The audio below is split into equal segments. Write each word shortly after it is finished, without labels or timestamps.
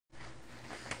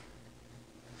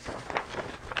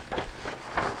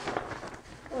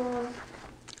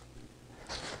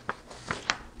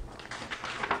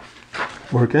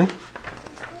Working?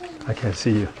 I can't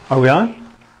see you. Are we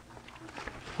on?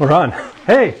 We're on.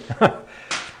 Hey!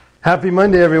 Happy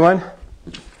Monday, everyone.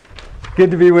 Good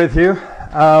to be with you.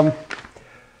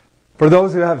 For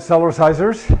those who have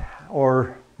Cellercisers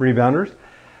or rebounders,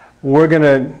 we're going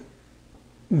to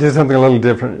do something a little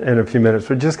different in a few minutes.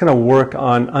 We're just going to work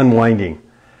on unwinding.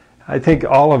 I think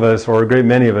all of us, or a great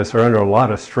many of us, are under a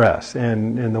lot of stress,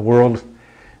 and in the world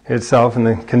itself and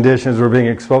the conditions we're being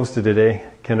exposed to today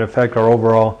can affect our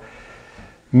overall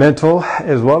mental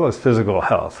as well as physical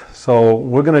health. So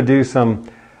we're going to do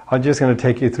I'm just going to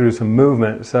take you through some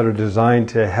movements that are designed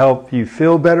to help you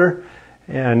feel better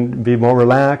and be more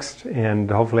relaxed and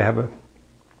hopefully have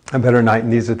a better night.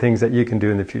 And these are things that you can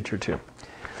do in the future too.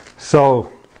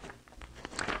 So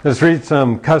let's read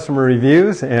some customer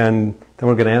reviews and then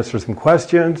we're going to answer some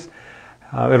questions.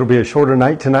 It'll be a shorter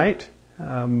night tonight,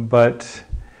 but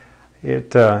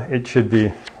it should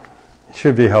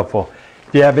be helpful.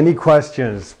 If you have any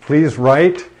questions, please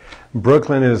write.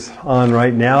 Brooklyn is on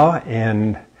right now,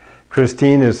 and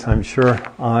Christine is, I'm sure,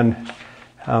 on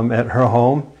at her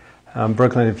home.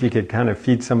 Brooklyn, if you could kind of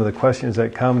feed some of the questions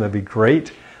that come, that'd be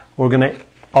great. We're going to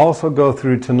also go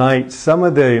through tonight some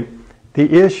of the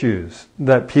issues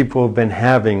that people have been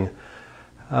having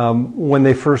when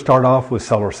they first start off with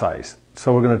Cellercise.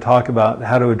 So we're going to talk about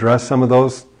how to address some of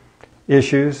those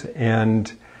issues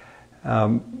and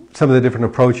some of the different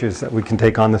approaches that we can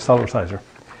take on the Cellerciser.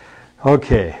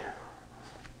 Okay.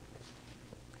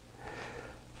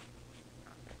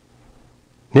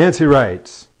 Nancy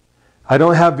writes, I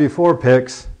don't have before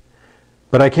pics,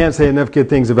 but I can't say enough good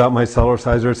things about my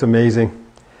Cellerciser. It's amazing.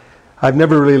 I've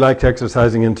never really liked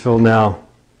exercising until now,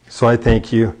 so I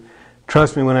thank you.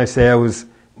 Trust me when I say I was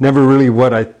never really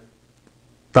what I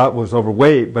thought was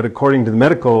overweight, but according to the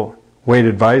medical weight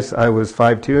advice, I was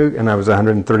 5'2", and I was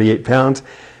 138 pounds.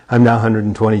 I'm now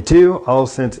 122, all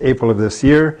since April of this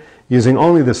year, using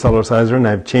only the Cellerciser, and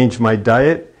I've changed my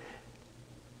diet.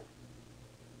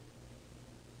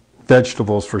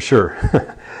 Vegetables for sure.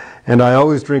 And I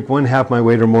always drink 1/2 my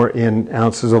weight or more in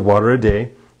ounces of water a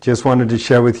day. Just wanted to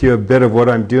share with you a bit of what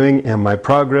I'm doing and my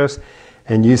progress,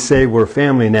 and you say we're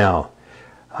family now.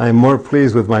 I'm more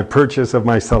pleased with my purchase of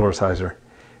my Cellerciser,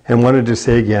 and wanted to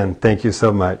say again, thank you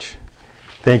so much.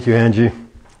 Thank you, Angie.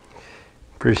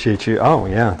 Appreciate you. Oh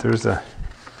yeah, there's a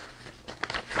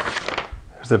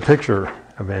picture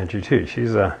of Angie too.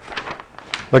 She's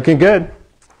looking good.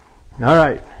 All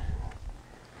right.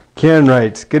 Karen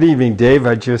writes, good evening, Dave.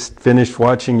 I just finished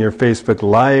watching your Facebook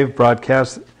Live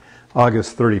broadcast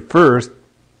August 31st,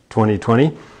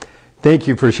 2020. Thank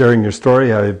you for sharing your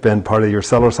story. I've been part of your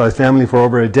Cellercise family for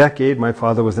over a decade. My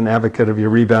father was an advocate of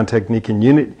your rebound technique and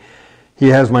unit.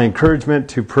 He encouraged me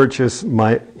to purchase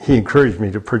my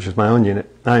own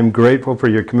unit. I'm grateful for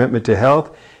your commitment to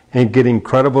health and getting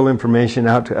credible information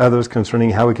out to others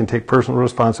concerning how we can take personal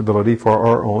responsibility for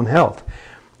our own health.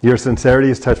 Your sincerity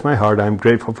has touched my heart. I'm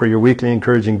grateful for your weekly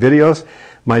encouraging videos.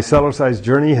 My Cellercise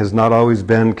journey has not always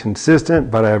been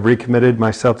consistent, but I have recommitted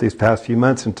myself these past few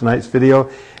months, and tonight's video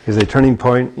is a turning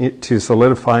point to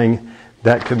solidifying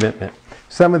that commitment.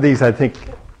 Some of these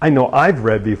I know I've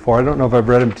read before. I don't know if I've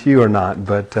read them to you or not,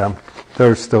 but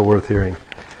they're still worth hearing.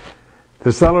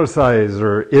 The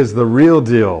Cellerciser is the real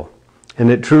deal, and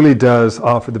it truly does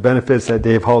offer the benefits that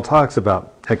Dave Hall talks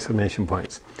about! Exclamation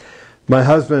points. My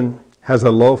husband has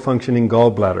a low-functioning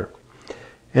gallbladder,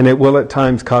 and it will at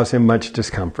times cause him much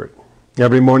discomfort.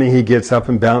 Every morning he gets up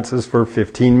and bounces for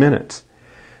 15 minutes.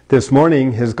 This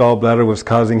morning his gallbladder was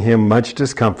causing him much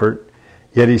discomfort,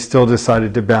 yet he still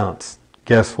decided to bounce.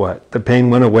 Guess what? The pain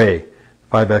went away!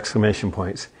 5 exclamation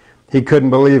points. He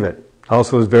couldn't believe it.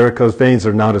 Also, his varicose veins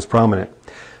are not as prominent.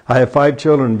 I have 5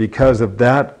 children. Because of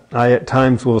that, I at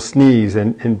times will sneeze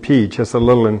and pee just a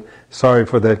little, and sorry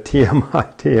for the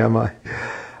TMI.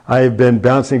 I have been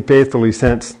bouncing faithfully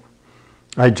since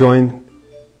I joined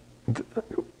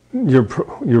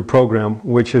your program,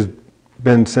 which has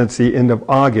been since the end of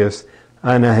August,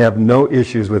 and I have no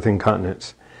issues with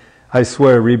incontinence. I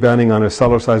swear rebounding on a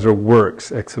Cellerciser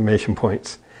works! Exclamation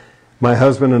points. My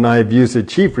husband and I have used a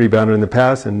cheap rebounder in the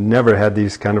past and never had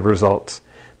these kind of results.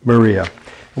 Maria.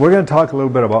 We're going to talk a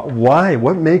little bit about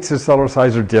what makes a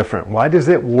Cellerciser different. Why does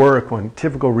it work when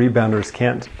typical rebounders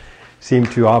can't seem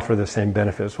to offer the same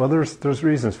benefits? Well, there's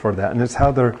reasons for that, and it's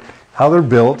how they're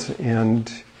built and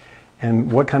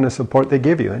what kind of support they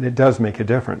give you, and it does make a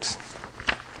difference.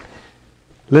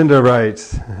 Linda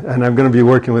writes, and I'm going to be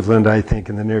working with Linda, I think,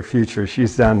 in the near future.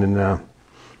 She's down in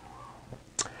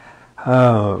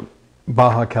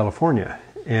Baja California,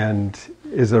 and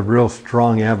is a real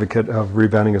strong advocate of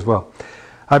rebounding as well.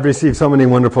 I've received so many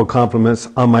wonderful compliments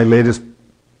on my latest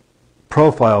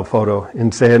profile photo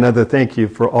and say another thank you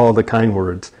for all the kind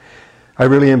words. I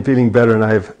really am feeling better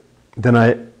than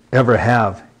I ever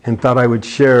have, and thought I would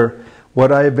share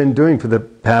what I have been doing for the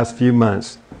past few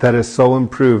months that has so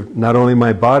improved not only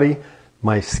my body,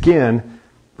 my skin,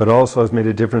 but also has made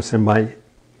a difference in my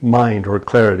mind or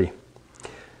clarity,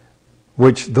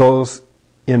 which those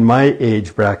in my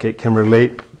age bracket can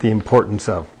relate the importance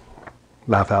of.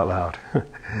 Laugh out loud.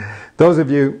 Those of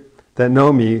you that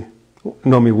know me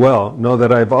well know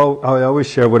that I always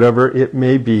share whatever it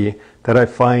may be that I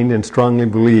find and strongly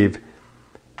believe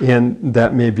in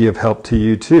that may be of help to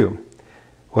you too.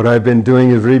 What I've been doing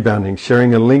is rebounding,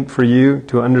 sharing a link for you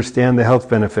to understand the health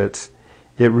benefits.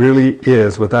 It really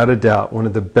is, without a doubt, one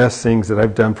of the best things that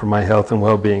I've done for my health and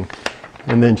well-being.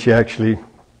 And then she actually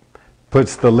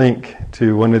puts the link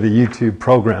to one of the YouTube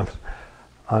programs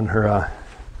on her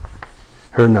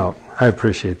note. I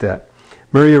appreciate that.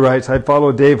 Maria writes, I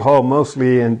follow Dave Hall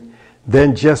mostly and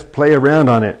then just play around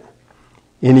on it.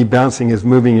 Any bouncing is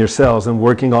moving your cells and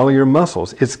working all of your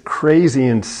muscles. It's crazy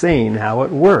insane how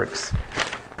it works.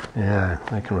 Yeah,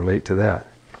 I can relate to that.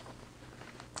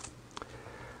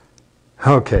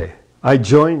 Okay,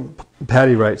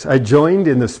 Patty writes, I joined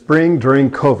in the spring during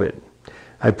COVID.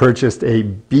 I purchased a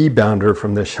bee bounder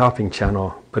from the shopping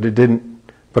channel, but I didn't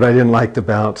like the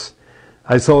bounce.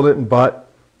 I sold it and bought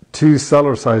 2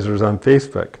 Cellercisers on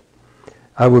Facebook.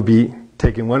 I will be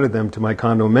taking one of them to my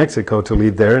condo in Mexico to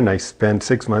leave there, and I spent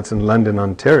 6 months in London,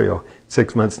 Ontario,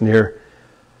 6 months near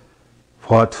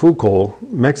Huatulco,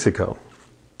 Mexico.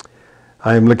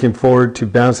 I am looking forward to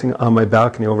bouncing on my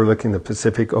balcony overlooking the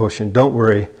Pacific Ocean. Don't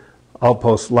worry, I'll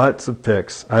post lots of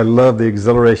pics. I love the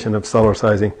exhilaration of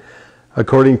Cellercising.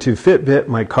 According to Fitbit,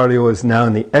 my cardio is now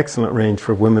in the excellent range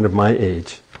for women of my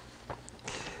age.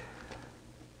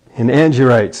 And Angie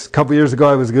writes, a couple years ago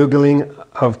I was Googling,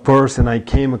 of course, and I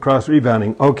came across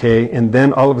rebounding. Okay, and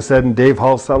then all of a sudden Dave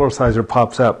Hall's Cellerciser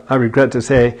pops up. I regret to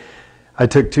say I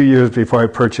took 2 years before I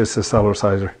purchased the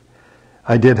Cellerciser.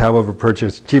 I did, however,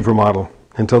 purchase a cheaper model.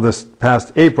 Until this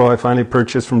past April, I finally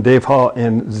purchased from Dave Hall,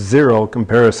 and zero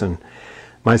comparison.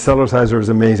 My Cellerciser is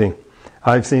amazing.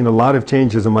 I've seen a lot of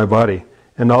changes in my body,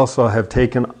 and also have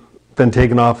been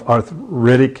taken off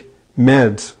arthritic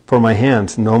meds for my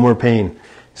hands. No more pain.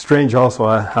 Strange also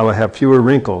how I have fewer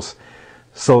wrinkles.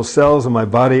 So cells in my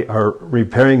body are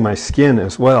repairing my skin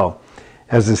as well,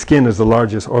 as the skin is the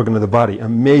largest organ of the body.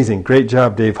 Amazing. Great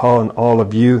job, Dave Hall, and all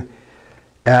of you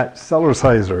at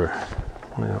Cellerciser.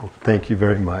 Well, thank you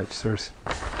very much, sirs.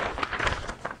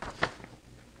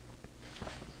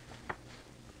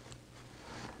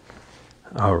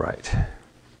 All right.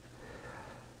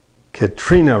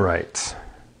 Katrina writes,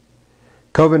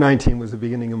 COVID-19 was the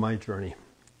beginning of my journey.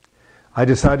 I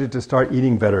decided to start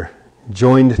eating better,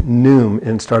 joined Noom,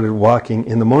 and started walking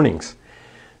in the mornings.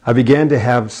 I began to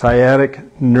have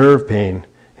sciatic nerve pain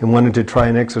and wanted to try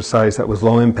an exercise that was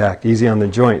low impact, easy on the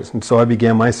joints, and so I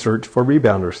began my search for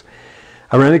rebounders.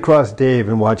 I ran across Dave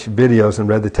and watched videos and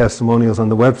read the testimonials on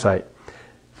the website.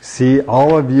 See,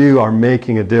 all of you are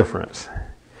making a difference.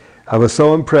 I was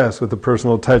so impressed with the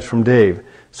personal touch from Dave,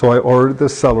 so I ordered the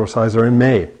Cellerciser in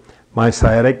May. My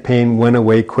sciatic pain went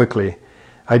away quickly.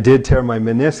 I did tear my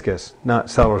meniscus, not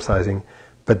Cellercising,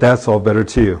 but that's all better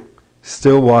too.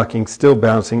 Still walking, still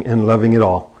bouncing, and loving it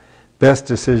all. Best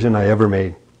decision I ever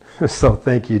made. So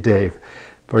thank you, Dave,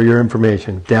 for your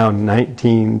information. Down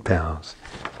 19 pounds.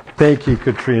 Thank you,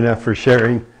 Katrina, for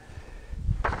sharing.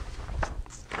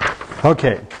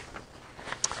 Okay,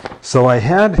 so I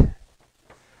had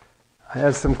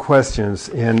some questions,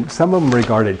 and some of them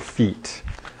regarded feet.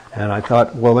 And I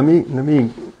thought, well, let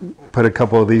me put a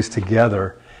couple of these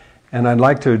together, and I'd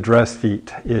like to address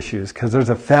feet issues, because there's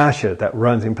a fascia that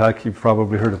runs. In fact, you've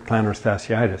probably heard of plantar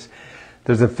fasciitis.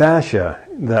 There's a fascia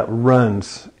that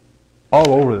runs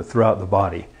all over throughout the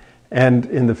body, and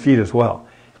in the feet as well.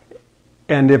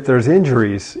 And if there's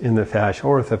injuries in the fascia,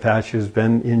 or if the fascia has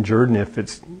been injured, and if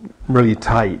it's really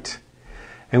tight,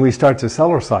 and we start to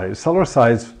Cellercise.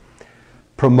 Cellercise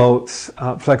promotes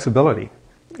flexibility.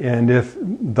 And if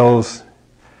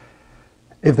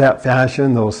that fascia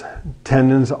and those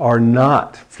tendons are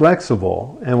not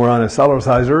flexible, and we're on a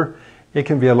Cellerciser, it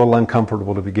can be a little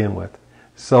uncomfortable to begin with.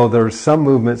 So there's some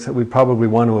movements that we probably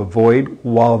want to avoid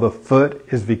while the foot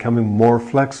is becoming more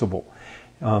flexible.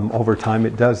 Over time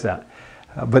it does that.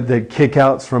 But the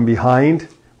kick-outs from behind,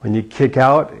 when you kick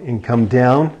out and come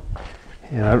down,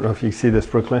 and I don't know if you see this,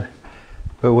 Brooklyn,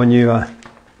 but when you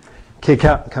kick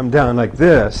out and come down like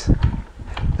this,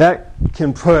 that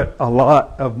can put a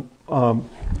lot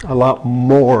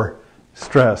more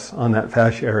stress on that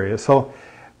fascia area. So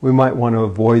we might want to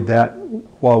avoid that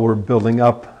while we're building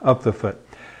up the foot.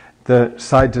 the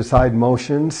side-to-side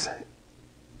motions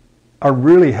are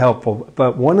really helpful.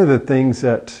 But one of the things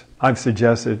that I've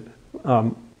suggested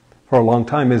for a long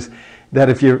time is that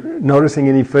if you're noticing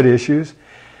any foot issues,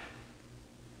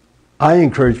 I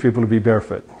encourage people to be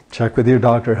barefoot. Check with your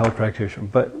doctor or health practitioner,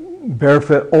 but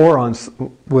barefoot or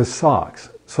with socks,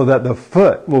 so that the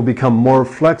foot will become more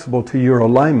flexible to your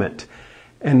alignment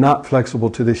and not flexible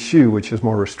to the shoe, which is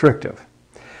more restrictive.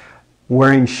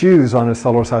 Wearing shoes on a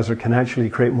Cellerciser can actually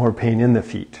create more pain in the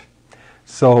feet.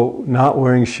 So not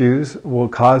wearing shoes will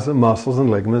cause the muscles and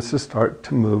ligaments to start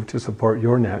to move to support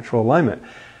your natural alignment.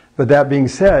 But that being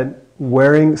said,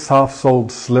 wearing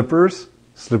soft-soled slippers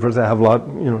that have a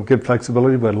lot, good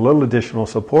flexibility but a little additional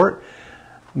support,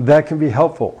 that can be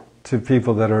helpful to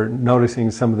people that are noticing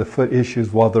some of the foot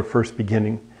issues while they're first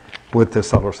beginning with the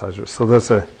Cellerciser. So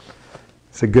that's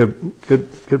a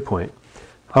good point.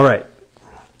 All right.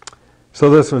 So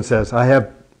this one says, I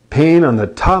have pain on the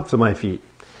tops of my feet.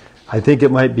 I think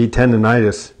it might be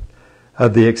tendonitis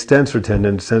of the extensor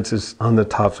tendon since it's on the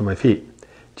tops of my feet.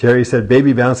 Jerry said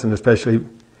baby bouncing, especially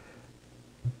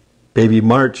baby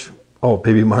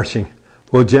marching,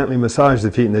 will gently massage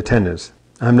the feet and the tendons.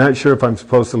 I'm not sure if I'm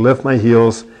supposed to lift my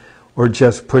heels or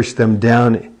just push them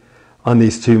down on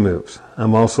these two moves.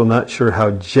 I'm also not sure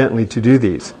how gently to do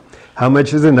these. How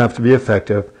much is enough to be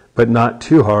effective, but not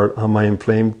too hard on my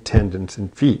inflamed tendons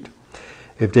and feet?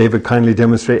 If Dave would kindly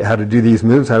demonstrate how to do these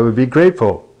moves, I would be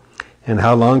grateful. And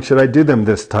how long should I do them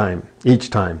each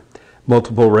time?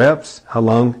 Multiple reps? How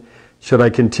long should I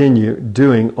continue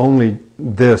doing only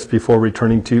this before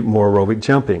returning to more aerobic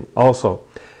jumping? Also,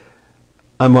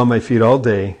 I'm on my feet all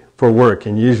day for work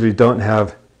and usually don't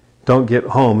get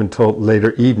home until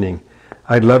later evening.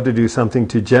 I'd love to do something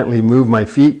to gently move my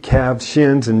feet, calves,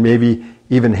 shins, and maybe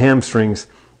even hamstrings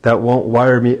that won't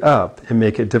wire me up and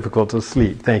make it difficult to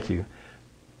sleep. Thank you.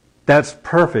 That's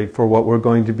perfect for what we're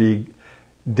going to be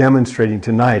demonstrating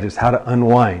tonight, is how to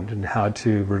unwind and how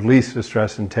to release the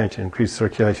stress and tension, increase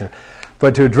circulation.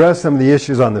 But to address some of the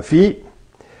issues on the feet,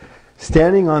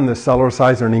 standing on the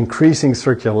Cellerciser and increasing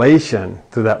circulation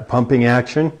through that pumping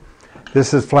action,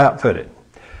 this is flat-footed.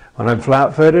 When I'm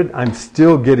flat-footed, I'm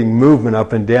still getting movement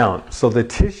up and down. So the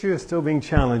tissue is still being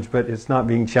challenged, but it's not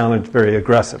being challenged very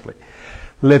aggressively.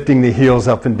 Lifting the heels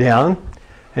up and down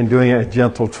and doing a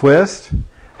gentle twist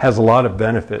has a lot of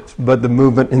benefits. But the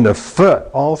movement in the foot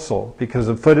also, because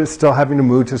the foot is still having to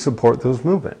move to support those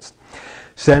movements.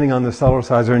 Standing on the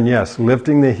Cellerciser, and yes,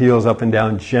 lifting the heels up and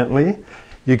down gently.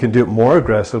 You can do it more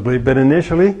aggressively, but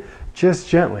initially, just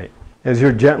gently. As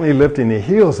you're gently lifting the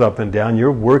heels up and down,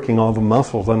 you're working all the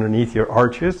muscles underneath your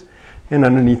arches and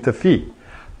underneath the feet.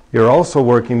 You're also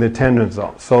working the tendons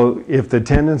off. So if the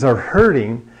tendons are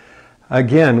hurting,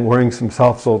 again, wearing some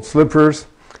soft-soled slippers,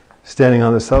 standing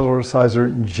on the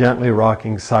Cellerciser, gently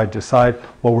rocking side to side.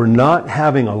 Well, we're not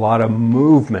having a lot of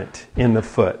movement in the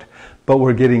foot, but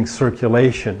we're getting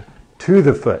circulation to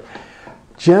the foot.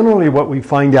 Generally, what we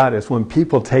find out is when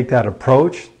people take that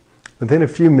approach, within a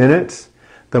few minutes,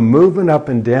 the movement up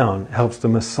and down helps to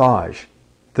massage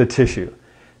the tissue.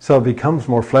 So it becomes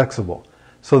more flexible,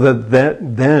 so that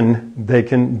then they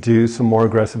can do some more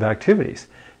aggressive activities.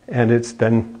 And it's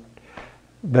been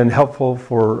helpful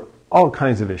for all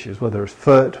kinds of issues, whether it's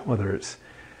foot, whether it's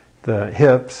the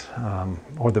hips,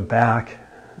 or the back,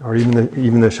 or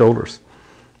even the shoulders.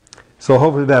 So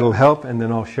hopefully that'll help, and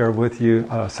then I'll share with you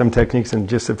some techniques in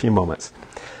just a few moments.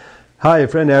 Hi, a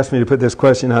friend asked me to put this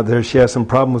question out there. She has some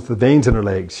problems with the veins in her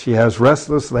legs. She has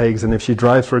restless legs, and if she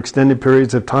drives for extended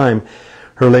periods of time,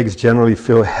 her legs generally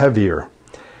feel heavier.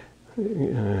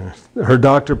 Her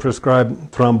doctor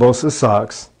prescribed thrombosis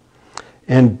socks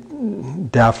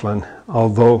and Daflin,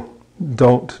 although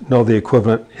don't know the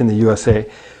equivalent in the USA,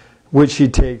 which she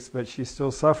takes, but she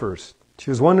still suffers. She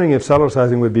was wondering if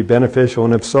Cellercising would be beneficial,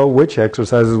 and if so, which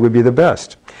exercises would be the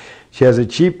best. She has a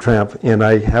cheap tramp, and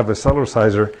I have a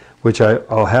Cellerciser, which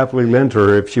I'll happily lend to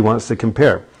her if she wants to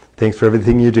compare. Thanks for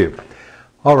everything you do.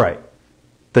 All right.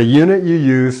 The unit you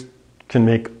use can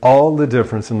make all the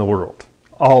difference in the world.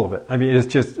 All of it. I mean, it's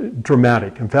just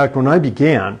dramatic. In fact, when I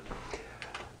began,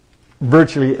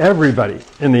 virtually everybody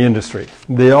in the industry,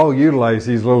 they all utilize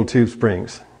these little tube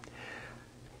springs.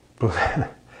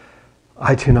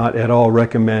 I do not at all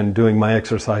recommend doing my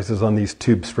exercises on these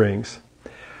tube springs.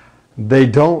 They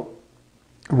don't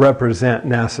represent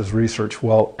NASA's research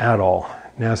well at all.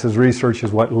 NASA's research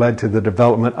is what led to the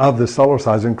development of the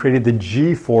Cellerciser and created the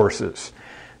G-forces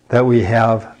that we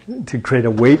have to create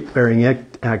a weight-bearing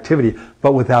activity,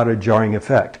 but without a jarring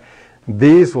effect.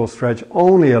 These will stretch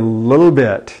only a little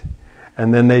bit,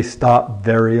 and then they stop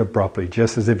very abruptly,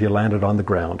 just as if you landed on the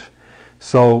ground.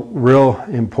 So real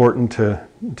important to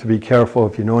to be careful.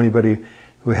 If you know anybody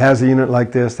who has a unit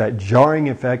like this, that jarring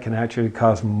effect can actually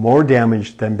cause more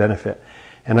damage than benefit.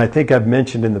 And I think I've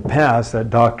mentioned in the past that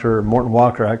Dr. Morton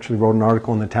Walker actually wrote an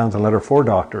article in the Townsend Letter for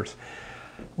doctors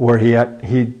where he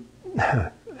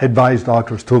advised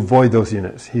doctors to avoid those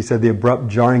units. He said the abrupt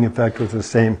jarring effect was the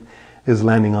same as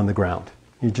landing on the ground.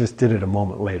 He just did it a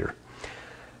moment later.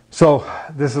 So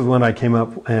this is when I came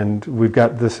up, and we've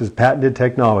got, this is patented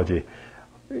technology.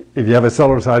 If you have a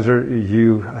Cellerciser,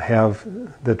 you have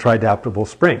the tridaptable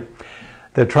spring.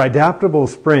 The tridaptable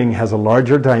spring has a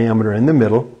larger diameter in the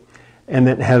middle, and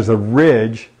it has a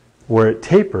ridge where it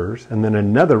tapers, and then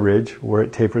another ridge where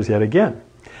it tapers yet again.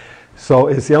 So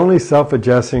it's the only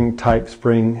self-adjusting type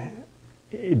spring,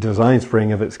 design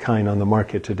spring of its kind on the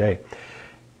market today.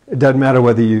 It doesn't matter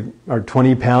whether you are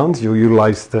 20 pounds, you'll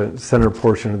utilize the center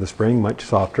portion of the spring, much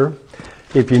softer.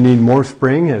 If you need more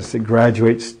spring as it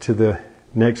graduates to the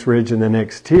next ridge and the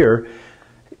next tier,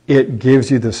 it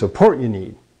gives you the support you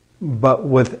need, but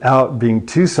without being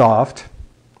too soft.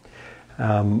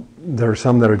 There are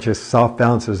some that are just soft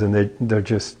bounces, and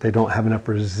they don't have enough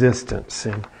resistance.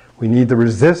 And we need the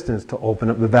resistance to open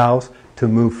up the valves, to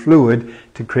move fluid,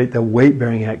 to create the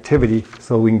weight-bearing activity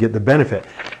so we can get the benefit.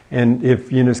 And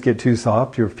if units get too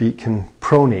soft, your feet can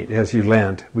pronate as you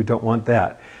land. We don't want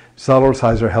that.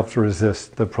 Cellerciser helps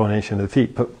resist the pronation of the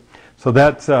feet. So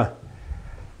that's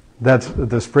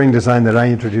the spring design that I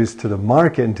introduced to the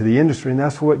market and to the industry, and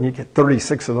that's what, when you get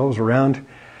 36 of those around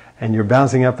and you're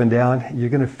bouncing up and down, you're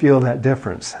going to feel that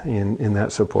difference in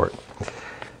that support.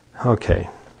 Okay.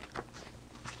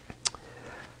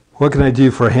 What can I do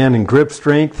for hand and grip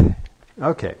strength?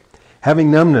 Okay.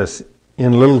 Having numbness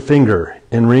in little finger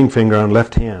and ring finger on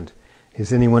left hand.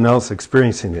 Is anyone else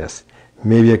experiencing this?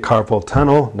 Maybe a carpal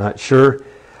tunnel, not sure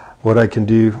what I can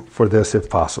do for this if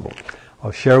possible.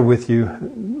 I'll share with you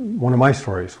one of my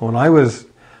stories. When I was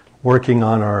working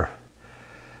on our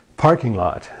parking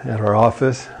lot at our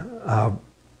office,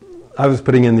 I was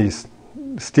putting in these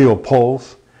steel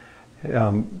poles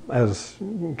as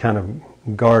kind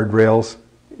of guard rails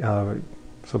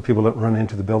so people don't run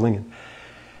into the building.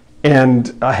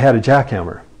 And I had a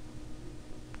jackhammer.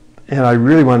 And I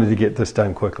really wanted to get this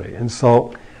done quickly. And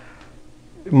so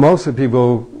most of the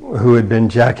people who had been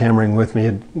jackhammering with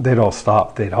me, they'd all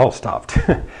stopped.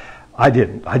 I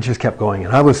didn't. I just kept going.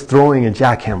 And I was throwing a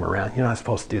jackhammer around. You're not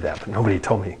supposed to do that, but nobody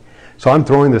told me. So I'm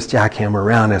throwing this jackhammer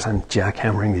around as I'm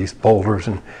jackhammering these boulders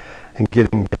and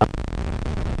getting down.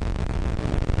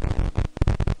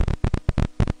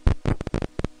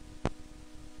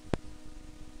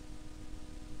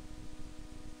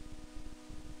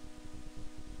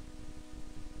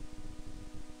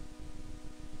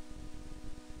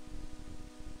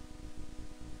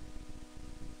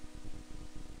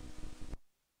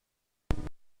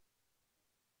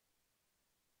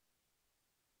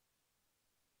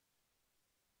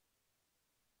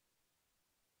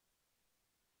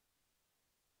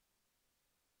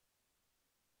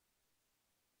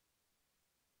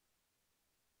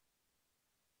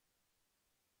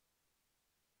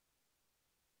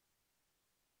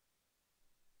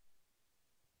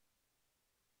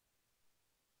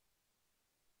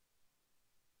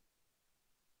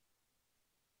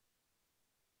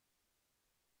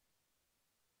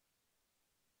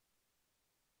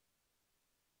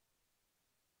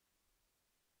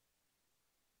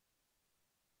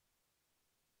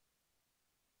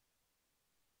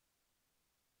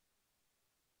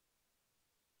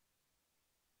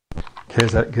 Okay,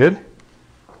 is that good?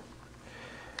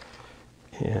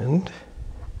 And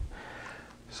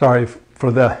sorry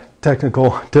for the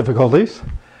technical difficulties.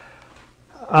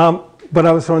 But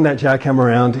I was throwing that jackhammer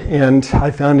around, and I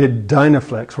found a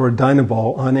Dynaflex or a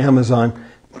Dynaball on Amazon.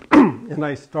 And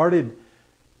I started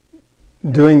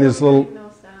doing this little...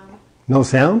 No sound. No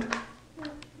sound? Yeah.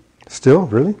 Still?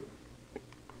 Really?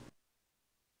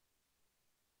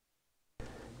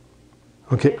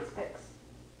 Okay. It's fixed.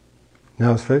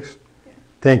 Now it's fixed? Yeah.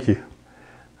 Thank you.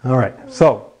 All right.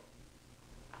 So,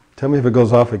 tell me if it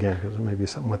goes off again, because there may be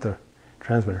something with the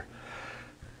transmitter.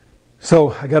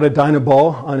 So, I got a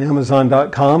Dynaball on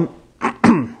Amazon.com,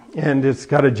 and it's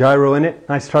got a gyro in it.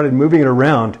 I started moving it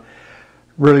around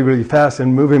really, really fast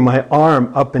and moving my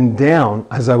arm up and down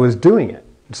as I was doing it.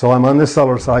 So, I'm on the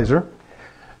Cellerciser.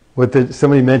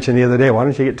 Somebody mentioned the other day, why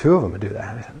don't you get two of them and do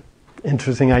that?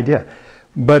 Interesting idea.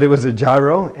 But it was a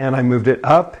gyro, and I moved it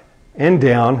up and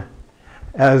down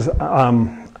as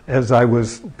I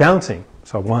was bouncing.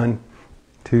 So 1,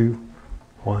 2,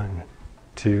 1,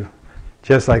 2,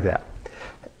 just like that.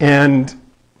 And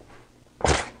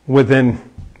within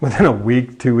a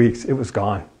week, 2 weeks, it was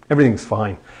gone. Everything's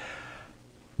fine.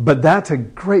 But that's a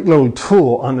great little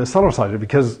tool on the Cellerciser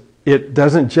because it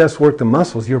doesn't just work the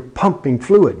muscles, you're pumping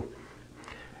fluid.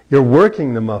 You're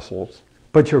working the muscles,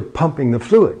 but you're pumping the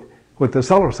fluid with the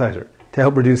Cellerciser to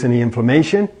help reduce any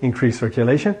inflammation, increase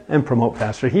circulation, and promote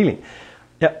faster healing.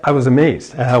 Yeah, I was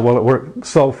amazed at how well it worked.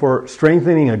 So for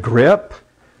strengthening a grip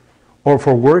or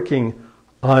for working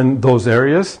on those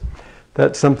areas,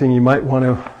 that's something you might want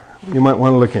to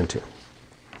look into.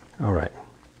 All right.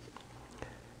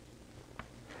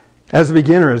 As a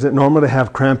beginner, is it normal to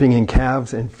have cramping in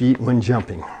calves and feet when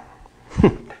jumping?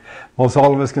 Most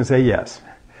all of us can say yes.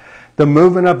 The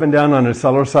movement up and down on a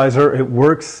Cellerciser, it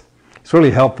works. It's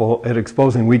really helpful at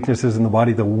exposing weaknesses in the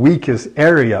body. The weakest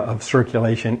area of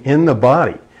circulation in the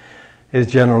body is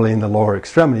generally in the lower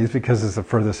extremities because it's the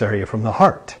furthest area from the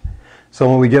heart. So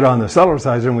when we get on the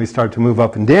Cellerciser and we start to move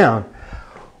up and down,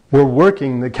 we're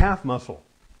working the calf muscle.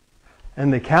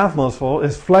 And the calf muscle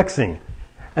is flexing.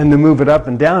 And to move it up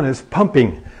and down is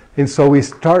pumping. And so we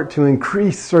start to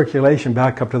increase circulation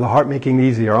back up to the heart, making it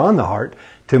easier on the heart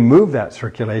to move that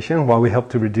circulation while we help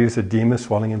to reduce edema,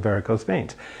 swelling, and varicose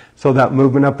veins. So that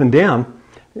movement up and down,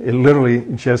 it literally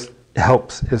just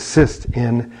helps assist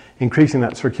in increasing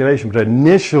that circulation. But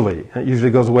initially, it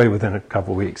usually goes away within a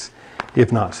couple of weeks,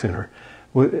 if not sooner.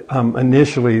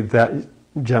 Initially, that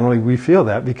generally we feel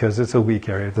that because it's a weak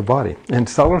area of the body. And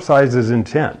Cellercise is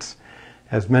intense,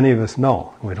 as many of us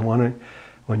know. We don't want to,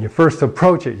 when you first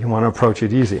approach it, you want to approach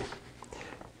it easy.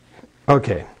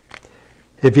 Okay.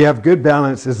 If you have good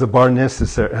balance, is the bar a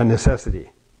necessity?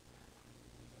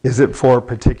 Is it for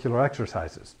particular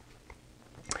exercises?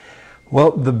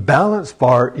 Well, the balance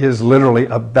bar is literally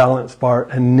a balance bar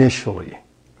initially.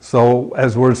 So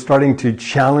as we're starting to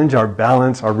challenge our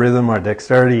balance, our rhythm, our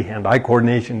dexterity, hand-eye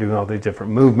coordination, doing all these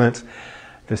different movements,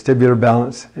 vestibular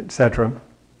balance, etc.,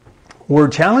 we're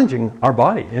challenging our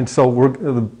body. And so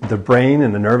the brain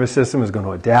and the nervous system is going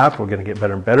to adapt. We're going to get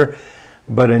better and better.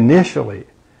 But initially,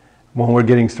 when we're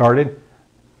getting started,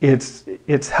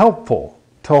 it's helpful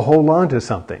to hold on to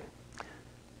something.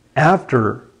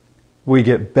 After we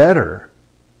get better,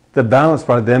 the balance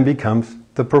bar then becomes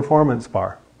the performance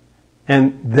bar.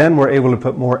 And then we're able to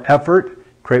put more effort,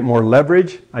 create more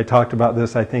leverage. I talked about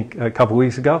this, I think, a couple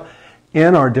weeks ago,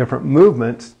 in our different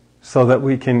movements so that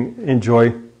we can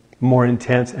enjoy more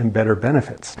intense and better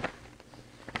benefits.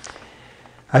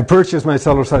 I purchased my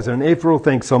Cellerciser in April.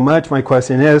 Thanks so much. My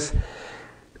question is,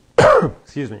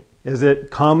 excuse me, is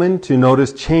it common to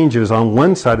notice changes on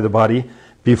one side of the body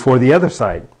before the other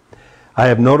side? I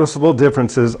have noticeable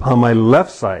differences on my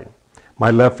left side.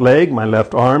 My left leg, my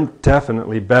left arm,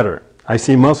 definitely better. I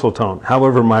see muscle tone.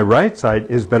 However, my right side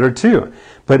is better too,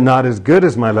 but not as good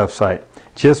as my left side.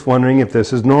 Just wondering if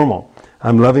this is normal.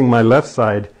 I'm loving my left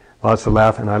side. Lots of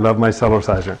laugh, and I love my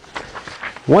Cellerciser.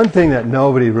 One thing that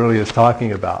nobody really is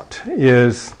talking about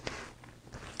is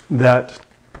that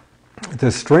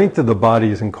the strength of the body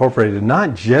is incorporated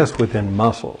not just within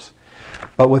muscles,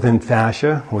 but within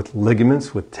fascia, with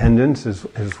ligaments, with tendons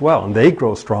as well. And they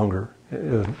grow stronger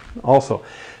also.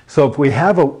 So if we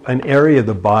have an area of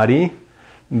the body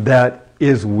that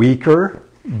is weaker,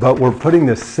 but we're putting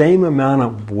the same amount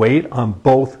of weight on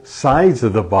both sides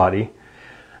of the body,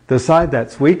 the side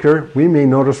that's weaker, we may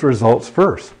notice results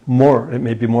first. It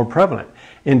may be more prevalent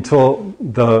until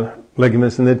the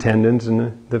ligaments and the tendons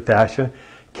and the fascia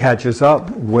catches up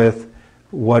with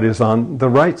what is on the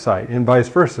right side and vice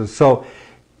versa. So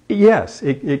yes,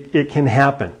 it can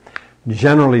happen.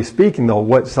 Generally speaking, though,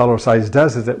 what Cellercise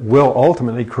does is it will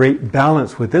ultimately create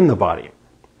balance within the body.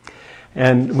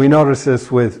 And we notice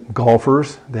this with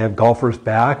golfers. They have golfers'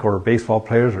 back, or baseball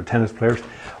players or tennis players.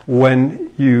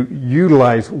 When you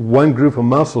utilize one group of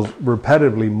muscles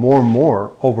repetitively more and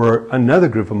more over another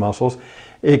group of muscles,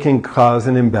 it can cause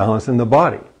an imbalance in the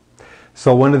body.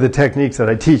 So one of the techniques that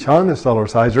I teach on the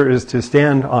Cellerciser is to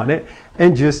stand on it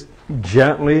and just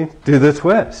gently do the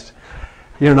twist.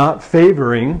 You're not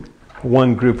favoring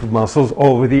one group of muscles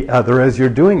over the other as you're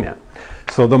doing that.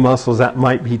 So the muscles that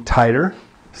might be tighter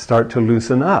start to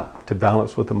loosen up to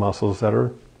balance with the muscles that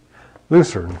are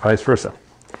looser and vice versa.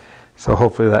 So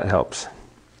hopefully that helps.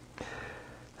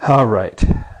 All right.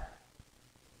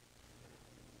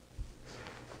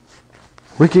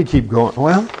 We could keep going.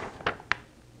 Well,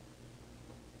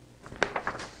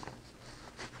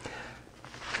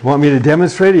 you want me to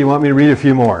demonstrate or you want me to read a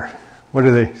few more? What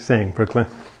are they saying, Brooklyn?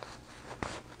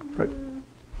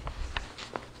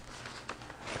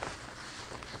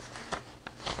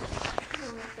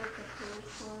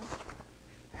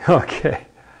 Okay.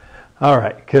 All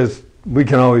right, because we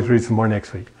can always read some more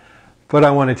next week. But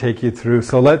I want to take you through.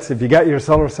 So if you got your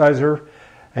Cellerciser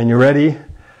and you're ready,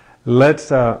 let's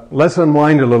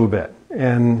unwind a little bit.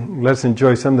 and let's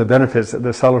enjoy some of the benefits that the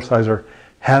Cellerciser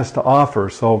has to offer.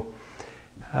 So,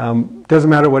 doesn't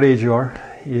matter what age you are.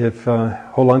 If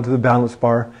hold on to the balance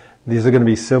bar. These are going to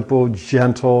be simple,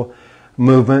 gentle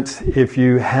movements. If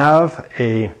you have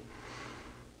a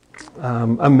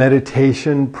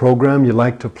meditation program you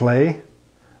like to play,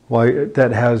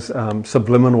 that has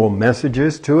subliminal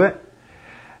messages to it,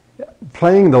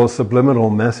 playing those subliminal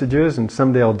messages, and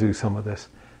someday I'll do some of this,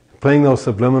 playing those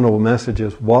subliminal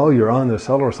messages while you're on the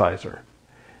Cellerciser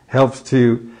helps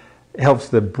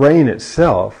the brain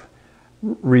itself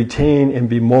retain and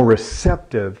be more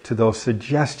receptive to those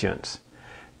suggestions.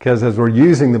 Because as we're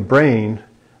using the brain,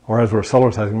 or as we're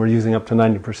Cellercising, we're using up to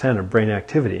 90% of brain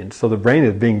activity. And so the brain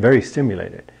is being very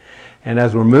stimulated. And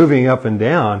as we're moving up and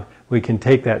down, we can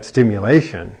take that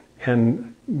stimulation,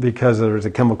 and because there's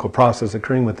a chemical process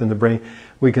occurring within the brain,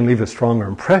 we can leave a stronger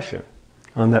impression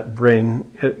on that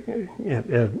brain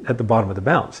at the bottom of the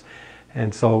bounce.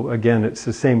 And so again, it's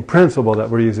the same principle that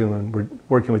we're using when we're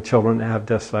working with children that have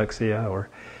dyslexia,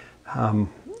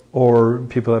 or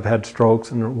people that have had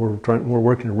strokes, and we're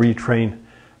working to retrain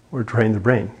the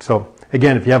brain. So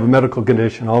again, if you have a medical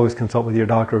condition, always consult with your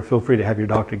doctor. Feel free to have your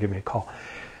doctor give me a call.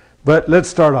 But let's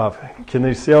start off. Can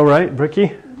they see all right, Bricky?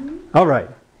 Mm-hmm. All right,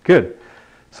 good.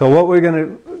 So what we're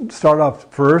going to start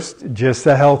off first, just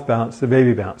the health bounce, the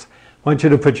baby bounce. I want you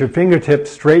to put your fingertips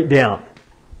straight down.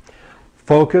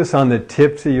 Focus on the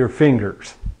tips of your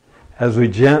fingers as we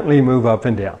gently move up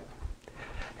and down.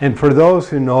 And for those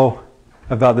who know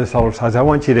about this Cellercise, I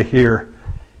want you to hear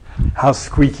how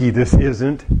squeaky this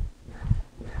isn't.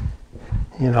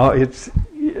 You know, it's,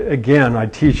 again, I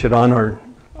teach it on our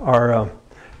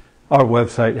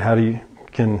website, how you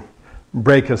can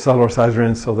break a Cellerciser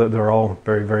in so that they're all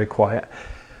very, very quiet.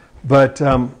 But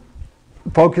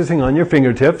focusing on your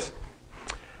fingertips,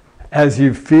 as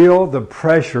you feel the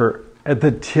pressure at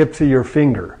the tips of your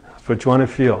finger, that's what you want to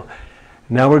feel.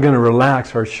 Now we're going to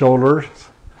relax our shoulders,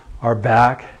 our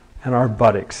back, and our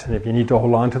buttocks. And if you need to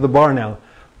hold on to the bar now,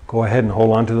 go ahead and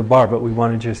hold on to the bar, but we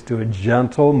want to just do a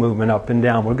gentle movement up and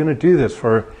down. We're going to do this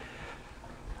for,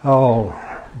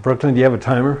 Brooklyn, do you have a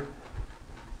timer?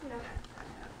 Yeah.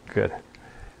 Good.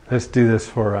 Let's do this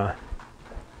for a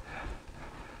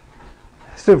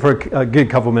good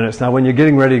couple minutes. Now, when you're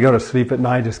getting ready to go to sleep at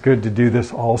night, it's good to do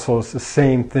this also. It's the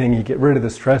same thing. You get rid of the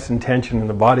stress and tension in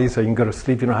the body so you can go to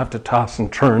sleep. You don't have to toss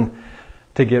and turn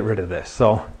to get rid of this.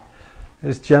 So,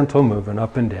 it's gentle movement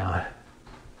up and down.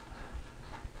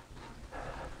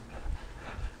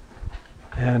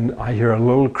 And I hear a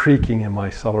little creaking in my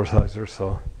Cellerciser,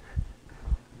 so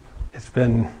it's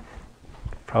been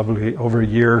probably over a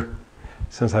year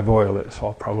since I've oiled it, so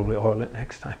I'll probably oil it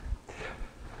next time.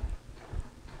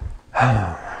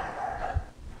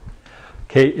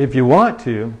 Okay, if you want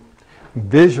to,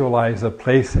 visualize a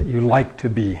place that you like to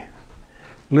be.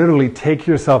 Literally take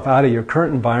yourself out of your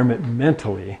current environment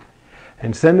mentally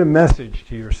and send a message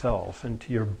to yourself and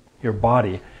to your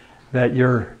body that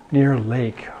you're near a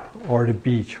lake or at a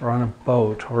beach or on a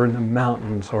boat or in the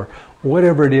mountains or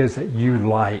whatever it is that you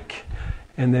like.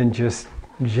 And then just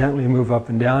gently move up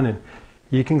and down, and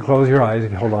you can close your eyes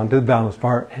and hold on to the balance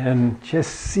bar and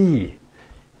just see,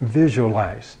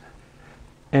 visualize,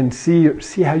 and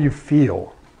see how you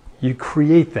feel. You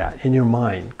create that in your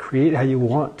mind. Create how you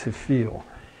want to feel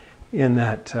in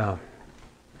that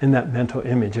mental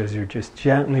image as you're just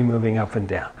gently moving up and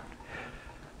down.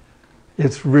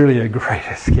 It's really a great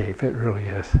escape. It really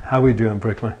is. How are we doing,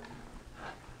 Brooklyn?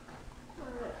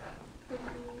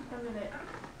 1 minute.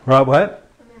 Right, what?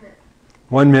 1 minute.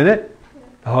 1 minute?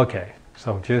 Yeah. Okay.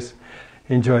 So just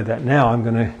enjoy that. Now I'm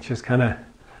going to just kind of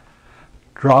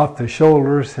drop the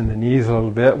shoulders and the knees a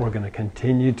little bit. We're going to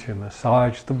continue to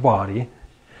massage the body.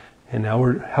 And now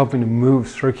we're helping to move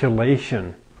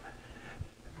circulation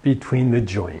between the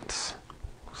joints.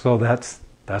 So that's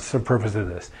the purpose of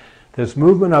this. This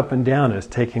movement up and down is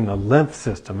taking the lymph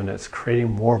system and it's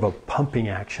creating more of a pumping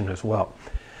action as well.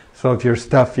 So if you're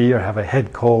stuffy or have a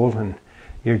head cold and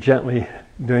you're gently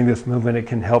doing this movement, it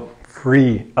can help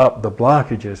free up the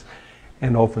blockages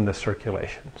and open the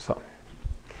circulation. So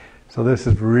this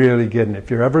is really good. And if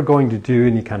you're ever going to do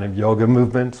any kind of yoga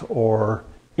movements or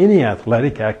any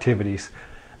athletic activities,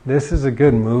 this is a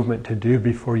good movement to do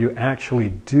before you actually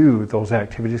do those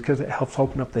activities, because it helps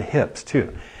open up the hips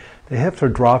too. The hips are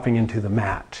dropping into the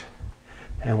mat,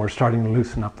 and we're starting to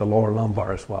loosen up the lower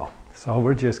lumbar as well. So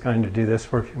we're just going to do this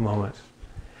for a few moments.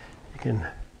 You can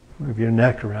move your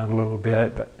neck around a little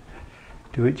bit, but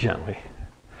do it gently.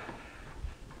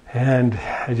 And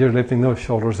as you're lifting those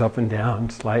shoulders up and down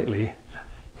slightly,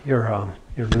 you're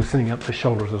loosening up the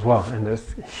shoulders as well. And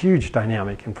this huge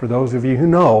dynamic. And for those of you who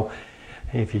know,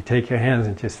 And if you take your hands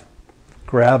and just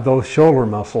grab those shoulder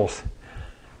muscles,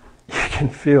 you can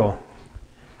feel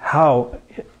how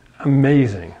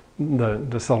amazing the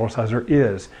Cellerciser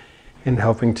is in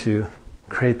helping to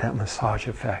create that massage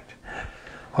effect.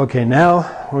 Okay,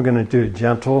 now we're going to do a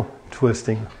gentle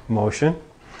twisting motion.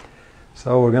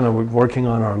 So we're going to be working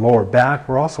on our lower back.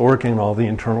 We're also working on all the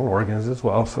internal organs as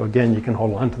well. So again, you can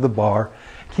hold on to the bar.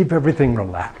 Keep everything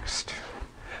relaxed.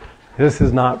 This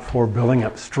is not for building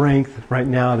up strength right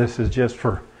now. This is just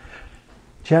for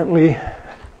gently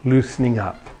loosening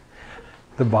up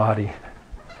the body.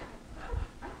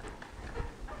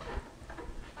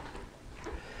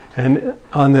 And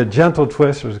on the gentle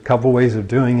twist, there's a couple ways of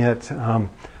doing it.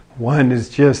 One is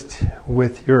just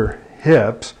with your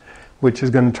hips, which is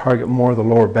going to target more of the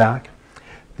lower back.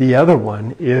 The other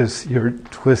one is you're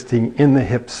twisting in the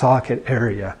hip socket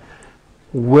area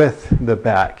with the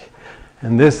back.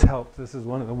 And this helps. This is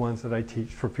one of the ones that I teach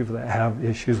for people that have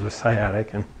issues with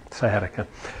sciatica.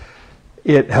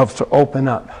 It helps to open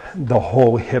up the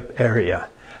whole hip area.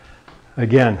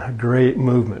 Again, a great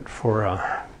movement for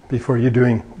before you're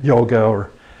doing yoga or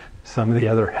some of the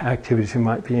other activities you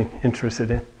might be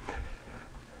interested in.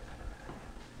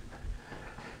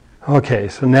 Okay,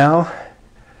 so now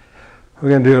we're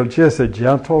going to do just a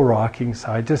gentle rocking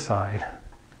side to side.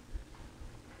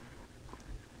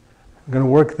 I'm going to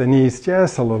work the knees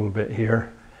just a little bit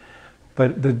here,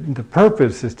 but the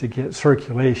purpose is to get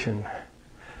circulation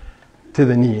to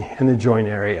the knee and the joint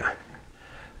area.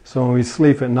 So when we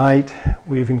sleep at night,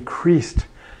 we've increased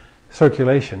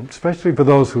circulation, especially for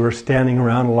those who are standing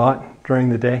around a lot during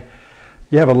the day.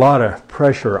 You have a lot of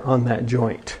pressure on that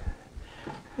joint.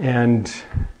 And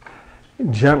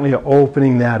gently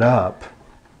opening that up,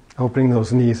 opening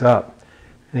those knees up,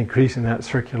 and increasing that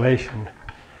circulation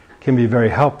can be very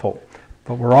helpful.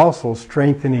 But we're also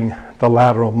strengthening the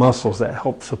lateral muscles that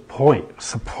help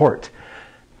support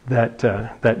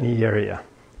that knee area.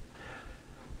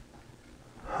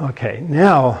 Okay,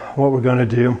 now what we're going to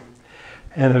do,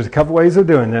 and there's a couple ways of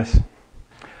doing this.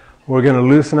 We're going to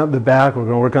loosen up the back. We're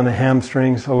going to work on the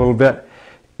hamstrings a little bit.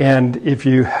 And if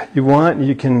you want,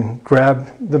 you can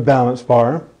grab the balance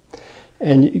bar,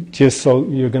 and just so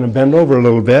you're going to bend over a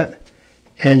little bit,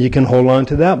 and you can hold on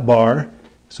to that bar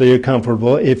so you're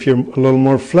comfortable. If you're a little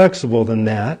more flexible than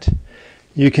that,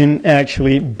 you can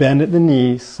actually bend at the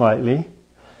knees slightly.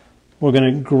 We're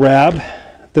going to grab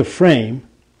the frame,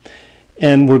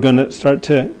 and we're going to start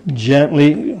to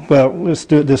gently, well, let's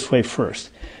do it this way first.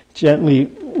 Gently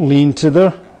lean to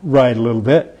the right a little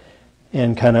bit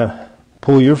and kind of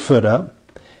pull your foot up.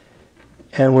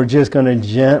 And we're just going to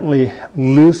gently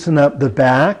loosen up the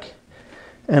back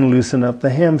and loosen up the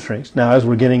hamstrings. Now, as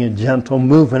we're getting a gentle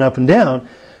movement up and down,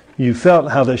 you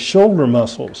felt how the shoulder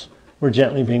muscles were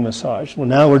gently being massaged. Well,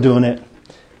 now we're doing it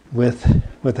with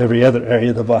every other area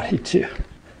of the body too.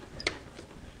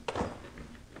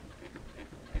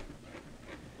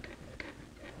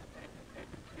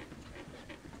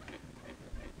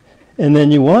 And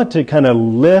then you want to kind of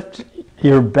lift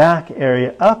your back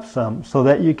area up some so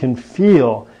that you can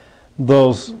feel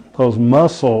those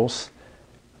muscles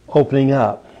opening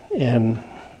up and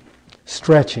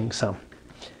stretching some.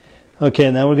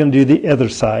 Okay, now we're going to do the other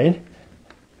side.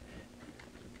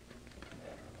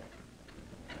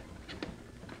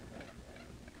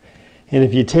 And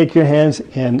if you take your hands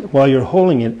and while you're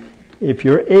holding it, if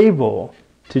you're able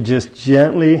to just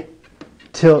gently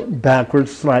tilt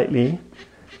backwards slightly,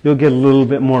 you'll get a little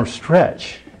bit more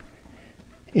stretch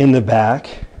in the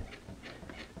back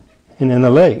and in the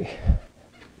leg.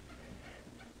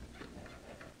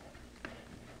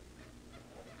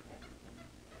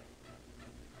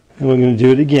 And we're going to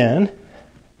do it again.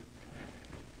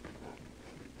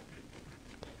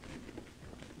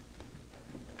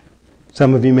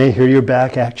 Some of you may hear your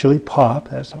back actually pop.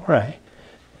 That's all right.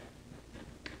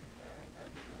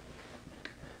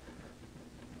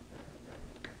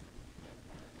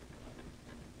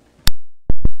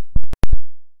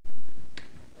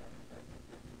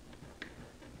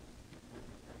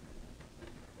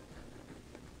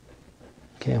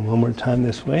 Okay, and one more time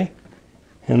this way.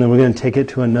 And then we're going to take it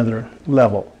to another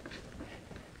level.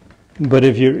 But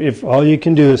if all you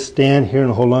can do is stand here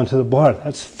and hold on to the bar,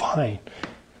 that's fine.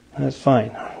 That's fine.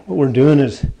 What we're doing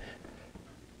is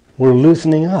we're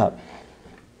loosening up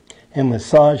and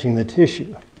massaging the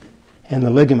tissue and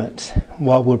the ligaments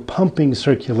while we're pumping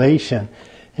circulation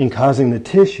and causing the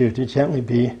tissue to gently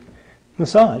be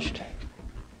massaged.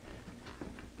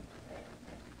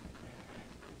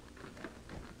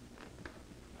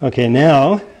 Okay,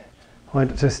 now I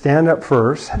want to stand up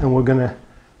first, and we're going to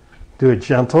do a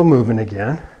gentle movement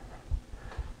again.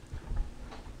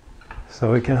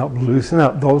 So it can help loosen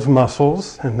up those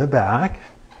muscles in the back.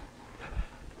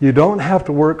 You don't have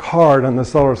to work hard on the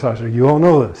Cellerciser. You all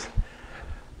know this.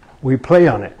 We play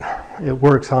on it. It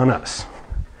works on us.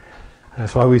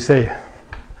 That's why we say,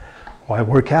 why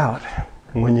work out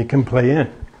when you can play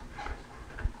in?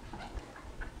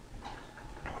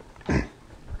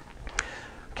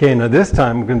 Okay, now this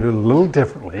time we're going to do it a little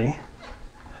differently.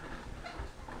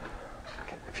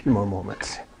 Okay, a few more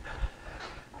moments.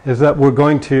 Is that we're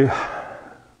going to,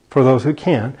 for those who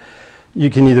can, you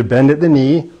can either bend at the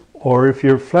knee, or if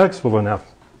you're flexible enough,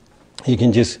 you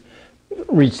can just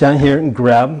reach down here and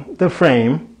grab the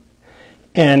frame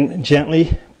and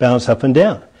gently bounce up and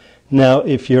down. Now,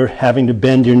 if you're having to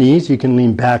bend your knees, you can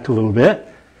lean back a little bit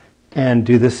and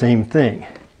do the same thing.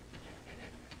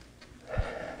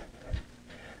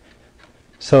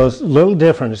 So it's a little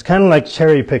different. It's kind of like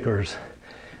cherry pickers.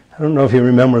 I don't know if you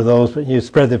remember those, but you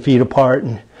spread the feet apart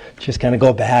and just kind of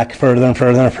go back further and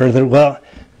further and further. Well,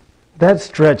 that's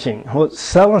stretching. What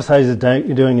Cellercise is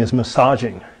doing is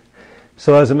massaging.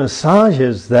 So as it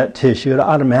massages that tissue, it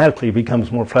automatically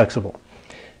becomes more flexible.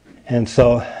 And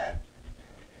so,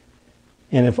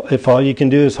 and if all you can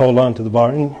do is hold on to the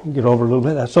bar and get over a little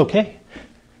bit, that's okay.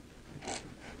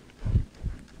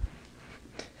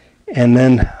 And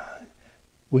then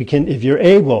we can, if you're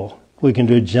able, we can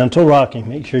do a gentle rocking.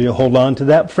 Make sure you hold on to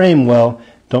that frame well.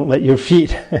 Don't let your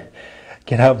feet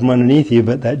get out from underneath you,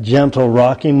 but that gentle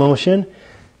rocking motion,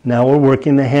 now we're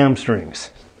working the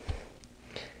hamstrings.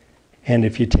 And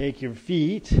if you take your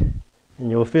feet, and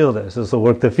you'll feel this will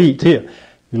work the feet too.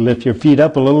 You lift your feet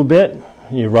up a little bit,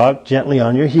 you rock gently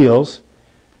on your heels.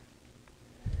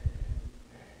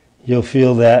 You'll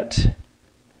feel that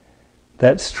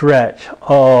stretch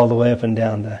all the way up and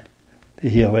down the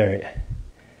heel area.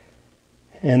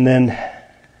 And then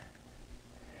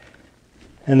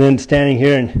standing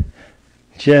here and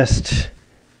just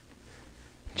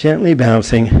gently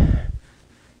bouncing.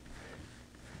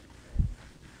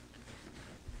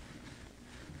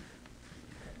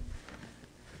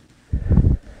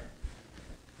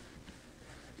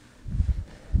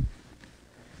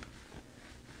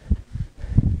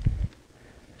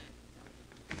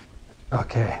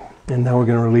 Okay, and now we're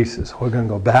going to release this. We're going to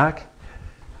go back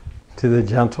to the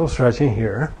gentle stretching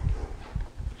here.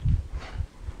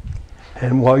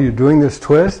 And while you're doing this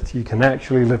twist, you can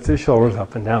actually lift the shoulders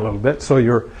up and down a little bit. So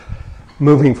you're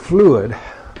moving fluid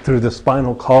through the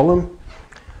spinal column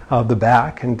of the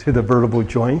back into the vertebral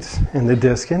joints and the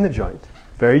disc in the joint.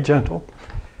 Very gentle.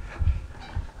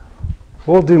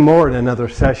 We'll do more in another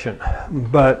session.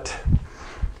 But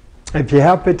if you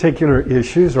have particular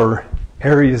issues or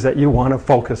areas that you want to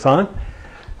focus on,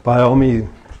 by all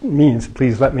means,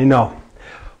 please let me know.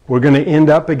 We're going to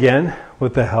end up again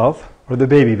with the health or the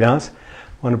baby bounce. I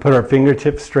want to put our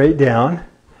fingertips straight down.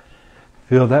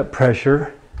 Feel that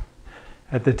pressure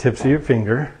at the tips of your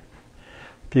finger.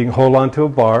 If you can hold on to a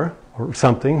bar or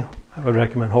something, I would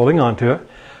recommend holding on to it.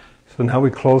 So now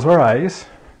we close our eyes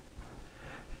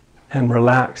and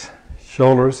relax.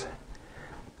 Shoulders,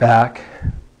 back,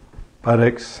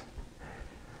 buttocks,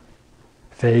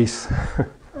 face,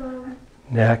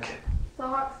 neck.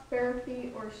 Socks, bare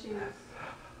feet, or shoes?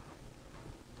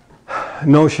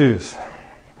 No shoes.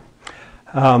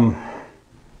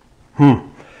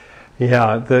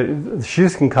 Yeah, the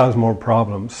shoes can cause more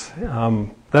problems.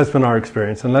 That's been our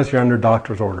experience, unless you're under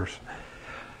doctor's orders.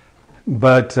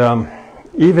 But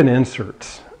even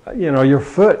inserts, your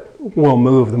foot will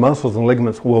move, the muscles and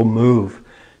ligaments will move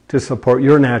to support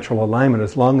your natural alignment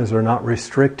as long as they're not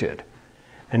restricted.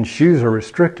 And shoes are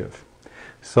restrictive.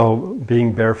 So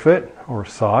being barefoot or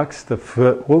socks, the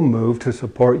foot will move to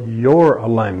support your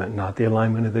alignment, not the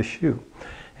alignment of the shoe.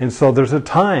 And so there's a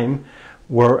time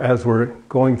where, as we're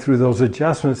going through those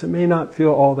adjustments, it may not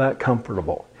feel all that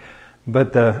comfortable.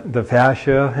 But the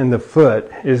fascia and the foot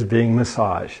is being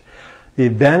massaged. The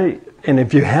advantage, and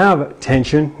if you have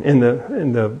tension in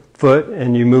the foot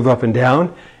and you move up and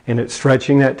down and it's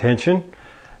stretching that tension,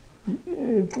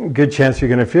 good chance you're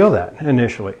going to feel that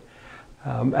initially.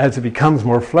 As it becomes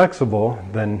more flexible,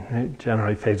 then it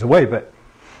generally fades away. But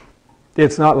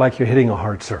it's not like you're hitting a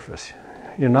hard surface.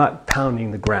 You're not pounding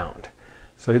the ground.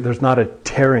 So there's not a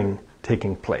tearing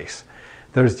taking place.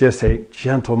 There's just a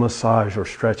gentle massage or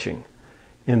stretching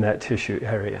in that tissue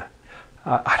area.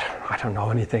 I don't know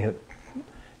anything that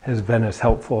has been as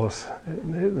helpful as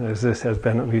this has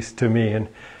been, at least to me and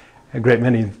a great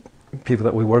many people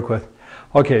that we work with.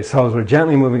 Okay, so as we're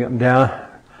gently moving up and down,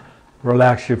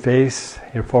 relax your face,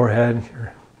 your forehead,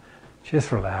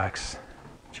 just relax,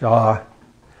 jaw,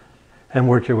 and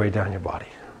work your way down your body.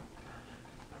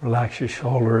 Relax your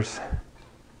shoulders,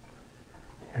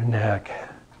 your neck,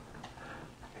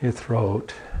 your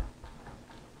throat.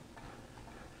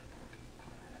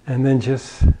 And then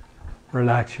just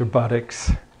relax your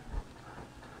buttocks,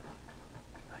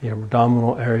 your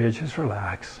abdominal area, just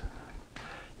relax.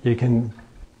 You can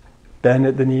bend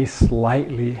at the knees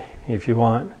slightly if you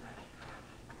want.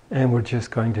 And we're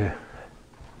just going to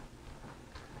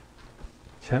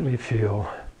gently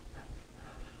feel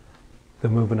the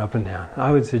movement up and down.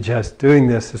 I would suggest doing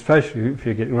this, especially if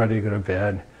you're getting ready to go to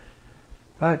bed,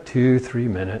 about 2-3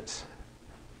 minutes.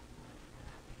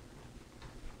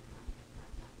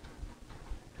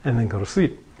 And then go to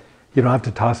sleep. You don't have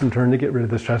to toss and turn to get rid of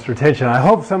the stress or tension. I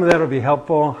hope some of that will be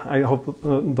helpful. I hope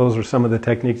those are some of the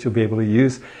techniques you'll be able to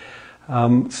use.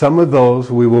 Some of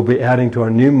those we will be adding to our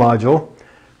new module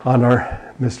on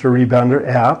our Mr. Rebounder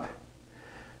app.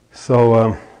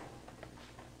 So,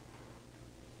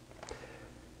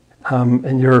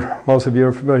 and most of you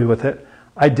are familiar with it.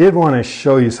 I did want to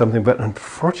show you something, but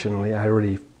unfortunately, I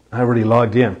already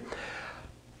logged in.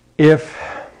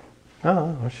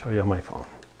 I'll show you on my phone.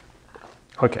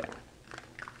 Okay.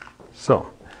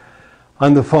 So,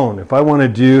 on the phone, if I want to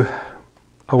do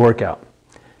a workout,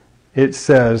 it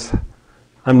says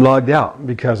I'm logged out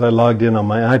because I logged in on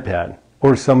my iPad,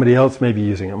 or somebody else may be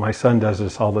using it. My son does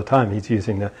this all the time. He's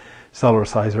using the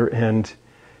Cellerciser, and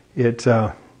it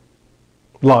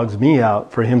logs me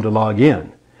out for him to log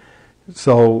in.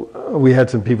 So we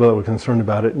had some people that were concerned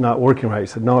about it not working right. I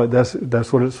said, no, that's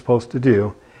what it's supposed to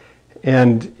do.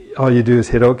 And all you do is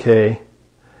hit OK,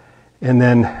 and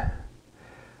then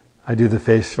I do the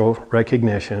facial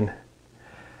recognition.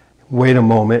 Wait a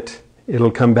moment.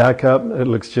 It'll come back up. It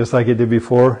looks just like it did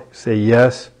before. Say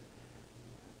yes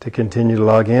to continue to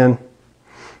log in.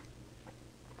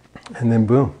 And then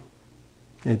boom.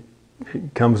 It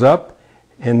comes up.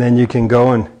 And then you can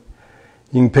go and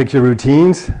you can pick your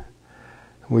routines.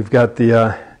 We've got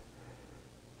the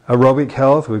aerobic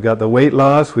health. We've got the weight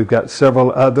loss. We've got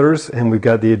several others. And we've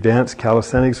got the advanced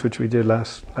calisthenics, which we did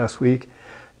last week.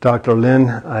 Dr. Lynn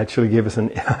actually gave us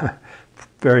a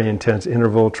very intense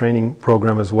interval training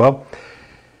program as well.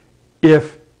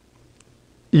 If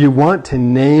you want to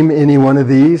name any one of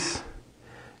these,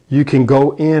 you can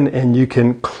go in and you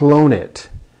can clone it.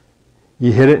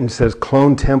 You hit it and it says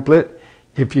clone template.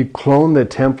 If you clone the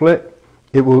template,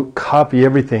 it will copy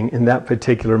everything in that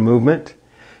particular movement.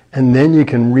 And then you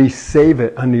can resave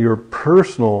it under your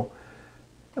personal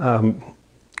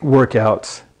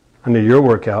workouts, under your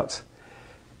workouts.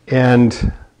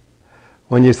 And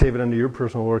when you save it under your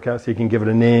personal workouts, you can give it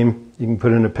a name, you can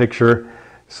put in a picture,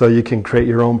 so you can create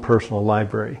your own personal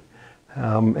library.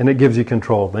 And it gives you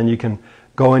control. Then you can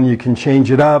go and you can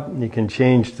change it up, you can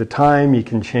change the time, you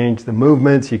can change the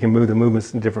movements, you can move the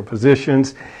movements in different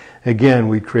positions. Again,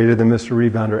 we created the Mr.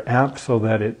 Rebounder app so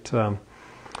that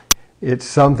it's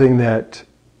something that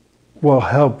will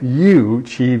help you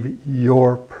achieve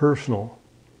your personal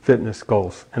fitness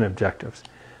goals and objectives.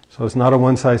 So it's not a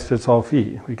one-size-fits-all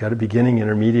feat. We've got a beginning,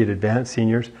 intermediate, advanced,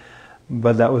 seniors,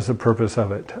 but that was the purpose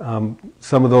of it.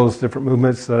 Some of those different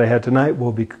movements that I had tonight,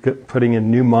 we'll be putting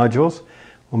in new modules.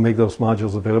 We'll make those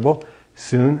modules available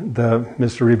soon. The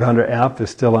Mr. Rebounder app is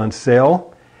still on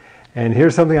sale. And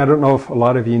here's something I don't know if a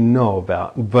lot of you know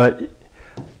about, but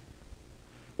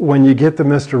when you get the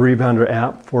Mr. Rebounder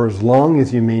app, for as long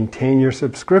as you maintain your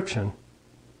subscription,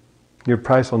 your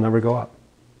price will never go up.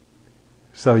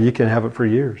 So you can have it for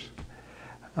years.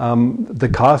 The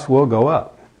cost will go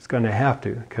up. It's going to have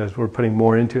to, because we're putting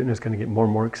more into it and it's going to get more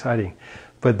and more exciting.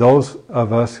 But those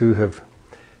of us who have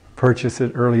purchased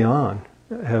it early on,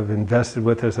 have invested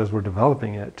with us as we're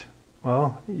developing it,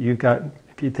 well, you've got,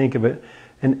 if you think of it,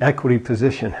 an equity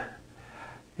position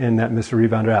in that Mr.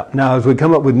 Rebounder app. Now, as we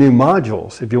come up with new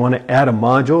modules, if you want to add a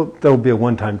module, there will be a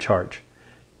one-time charge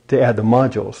to add the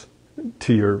modules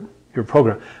to your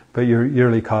program, but your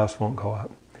yearly cost won't go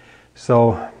up.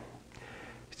 So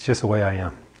it's just the way I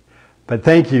am. But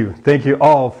thank you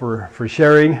all for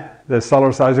sharing the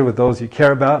Cellerciser with those you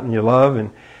care about and you love,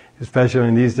 and especially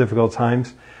in these difficult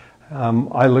times.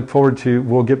 I look forward to,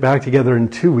 we'll get back together in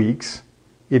 2 weeks.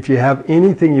 If you have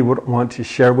anything you would want to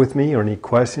share with me, or any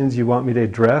questions you want me to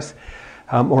address,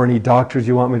 or any doctors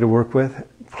you want me to work with,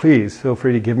 please feel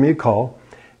free to give me a call,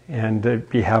 and I'd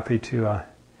be happy to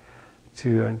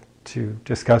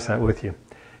discuss that with you.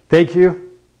 Thank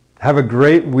you. Have a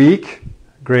great week,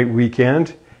 great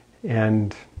weekend,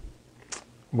 and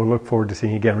we'll look forward to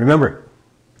seeing you again. Remember,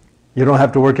 you don't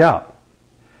have to work out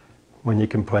when you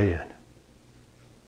can play in.